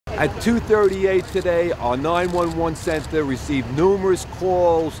At 2:38 today, our 911 center received numerous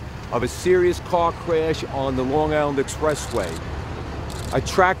calls of a serious car crash on the Long Island Expressway. A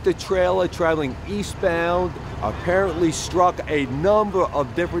tractor trailer traveling eastbound apparently struck a number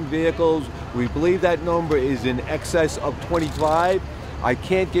of different vehicles. We believe that number is in excess of 25. I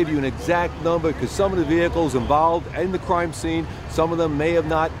can't give you an exact number because some of the vehicles involved in the crime scene, some of them may have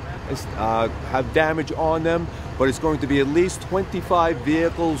not have damage on them, but it's going to be at least 25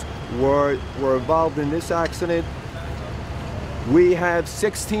 vehicles were involved in this accident. We have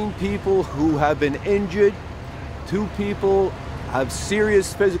 16 people who have been injured. 2 people have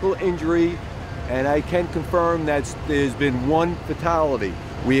serious physical injury, and I can confirm that there's been 1 fatality.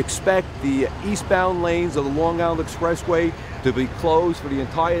 We expect the eastbound lanes of the Long Island Expressway to be closed for the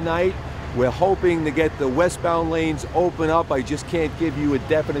entire night. We're hoping to get the westbound lanes open up. I just can't give you a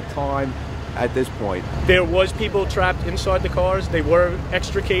definite time at this point. There was people trapped inside the cars. They were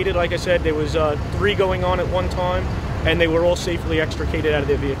extricated. Like I said, there was 3 going on at one time, and they were all safely extricated out of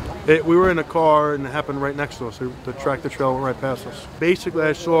their vehicle. We were in a car and it happened right next to us. The tractor trailer went right past us. Basically,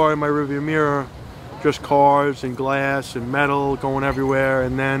 I saw in my rearview mirror just cars and glass and metal going everywhere,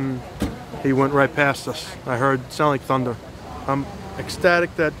 and then he went right past us. I heard it sound like thunder. I'm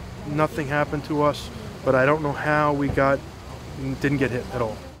ecstatic that nothing happened to us, but I don't know how we didn't get hit at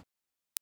all.